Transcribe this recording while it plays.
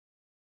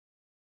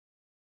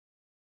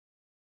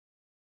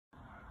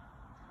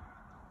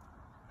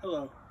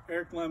Hello,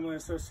 Eric Blaum,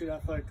 Associate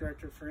Athletic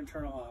Director for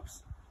Internal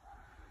Ops,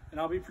 and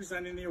I'll be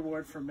presenting the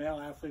award for Male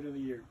Athlete of the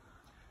Year.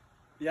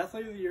 The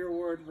Athlete of the Year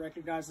award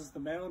recognizes the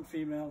male and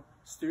female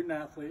student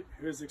athlete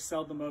who has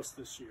excelled the most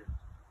this year.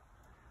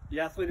 The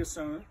athlete has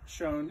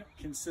shown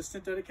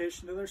consistent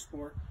dedication to their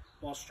sport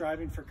while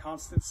striving for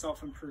constant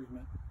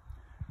self-improvement.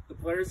 The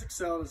player has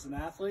excelled as an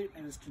athlete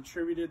and has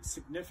contributed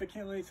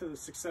significantly to the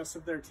success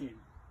of their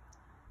team.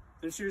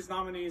 This year's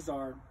nominees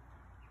are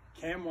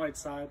Cam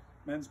Whiteside,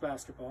 men's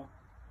basketball;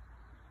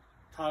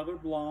 Tyler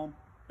Blaum,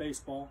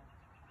 baseball;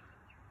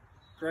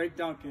 Greg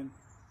Duncan,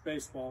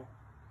 baseball;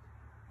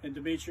 and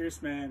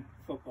Demetrius Mann,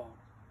 football.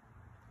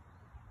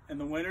 And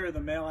the winner of the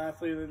Male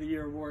Athlete of the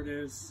Year award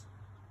is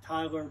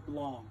Tyler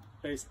Blaum,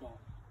 baseball.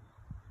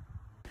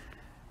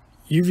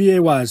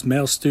 UVA's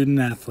male student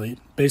athlete,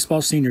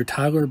 baseball senior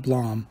Tyler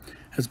Blaum,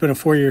 has been a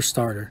four-year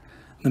starter.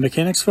 The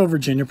Mechanicsville,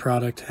 Virginia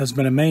product has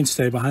been a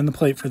mainstay behind the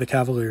plate for the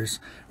Cavaliers,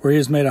 where he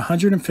has made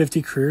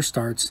 150 career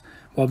starts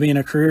while being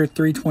a career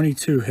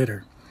 .322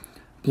 hitter.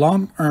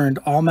 Blaum earned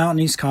All Mountain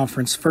East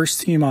Conference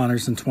first-team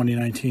honors in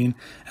 2019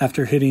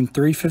 after hitting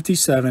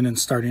 .357 and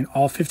starting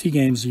all 50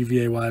 games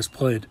UVA has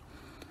played.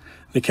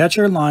 The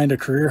catcher lined a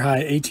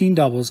career-high 18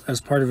 doubles as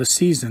part of a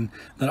season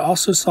that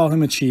also saw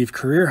him achieve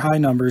career-high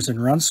numbers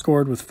in runs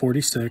scored with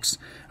 46,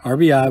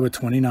 RBI with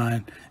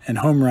 29, and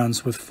home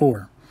runs with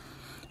 4.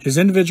 His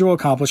individual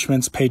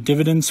accomplishments paid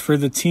dividends for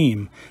the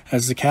team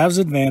as the Cavs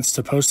advanced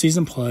to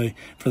postseason play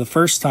for the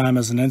first time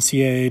as an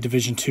NCAA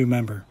Division II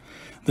member.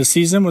 The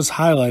season was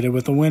highlighted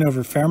with a win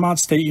over Fairmont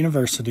State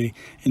University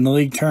in the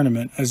league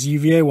tournament as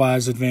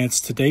UVA-wise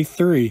advanced to Day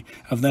 3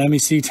 of the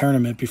MEC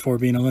tournament before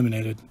being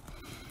eliminated.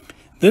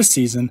 This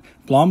season,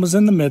 Blaum was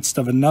in the midst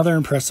of another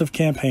impressive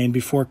campaign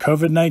before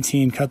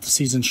COVID-19 cut the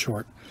season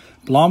short.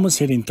 Blaum was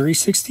hitting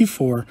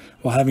 .364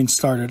 while having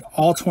started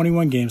all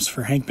 21 games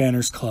for Hank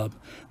Banner's club.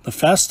 The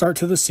fast start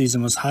to the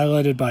season was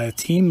highlighted by a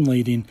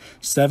team-leading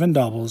 7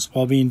 doubles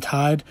while being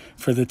tied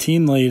for the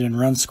team lead in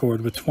runs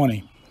scored with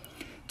 20.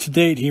 To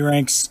date, he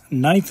ranks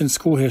 9th in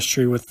school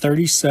history with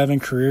 37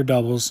 career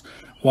doubles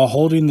while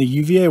holding the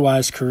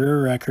UVA-wise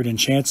career record in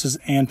chances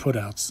and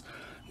putouts.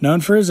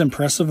 Known for his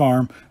impressive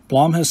arm,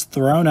 Blaum has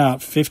thrown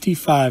out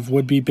 55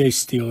 would-be base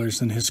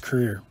stealers in his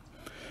career.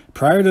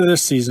 Prior to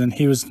this season,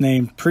 he was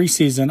named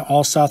preseason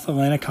All-South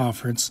Atlantic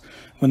Conference.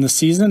 When the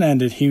season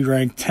ended, he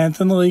ranked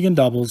 10th in the league in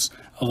doubles,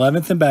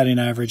 11th in batting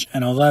average,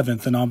 and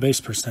 11th in on-base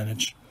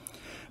percentage.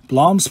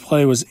 Blaum's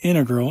play was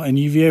integral in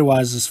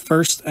UVA-wise's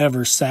first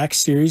ever SAC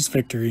Series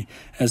victory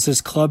as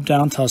his club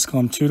downed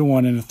Tusculum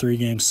 2-1 in a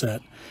 3-game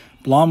set.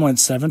 Blaum went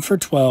 7 for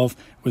 12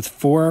 with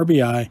 4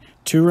 RBI,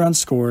 2 runs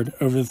scored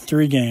over the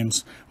 3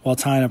 games, while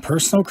tying a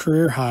personal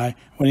career high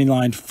when he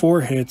lined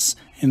 4 hits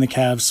in the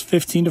Cavs'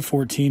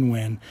 15-14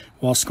 win,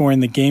 while scoring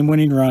the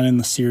game-winning run in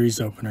the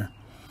series opener.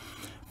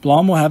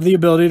 Blaum will have the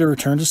ability to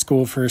return to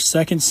school for his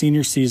second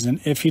senior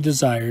season if he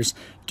desires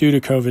due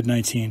to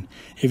COVID-19.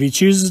 If he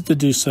chooses to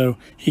do so,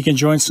 he can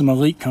join some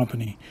elite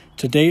company.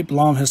 To date,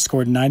 Blaum has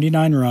scored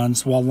 99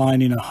 runs while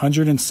lining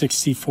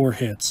 164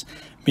 hits,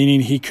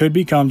 meaning he could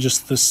become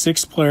just the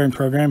 6th player in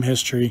program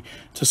history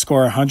to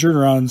score 100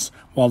 runs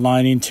while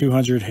lining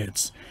 200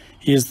 hits.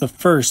 He is the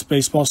first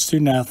baseball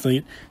student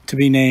athlete to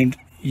be named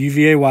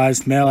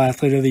UVA-wise Male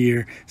Athlete of the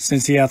Year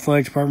since the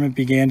athletic department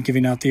began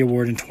giving out the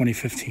award in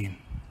 2015.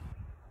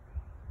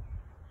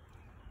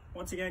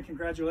 Once again,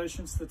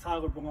 congratulations to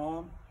Tyler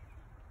Blaum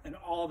and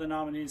all the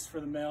nominees for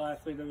the Male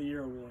Athlete of the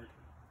Year award.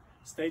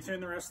 Stay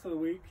tuned the rest of the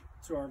week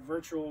to our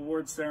virtual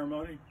award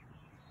ceremony.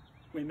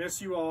 We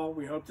miss you all.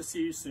 We hope to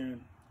see you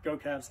soon. Go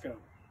Cavs, go.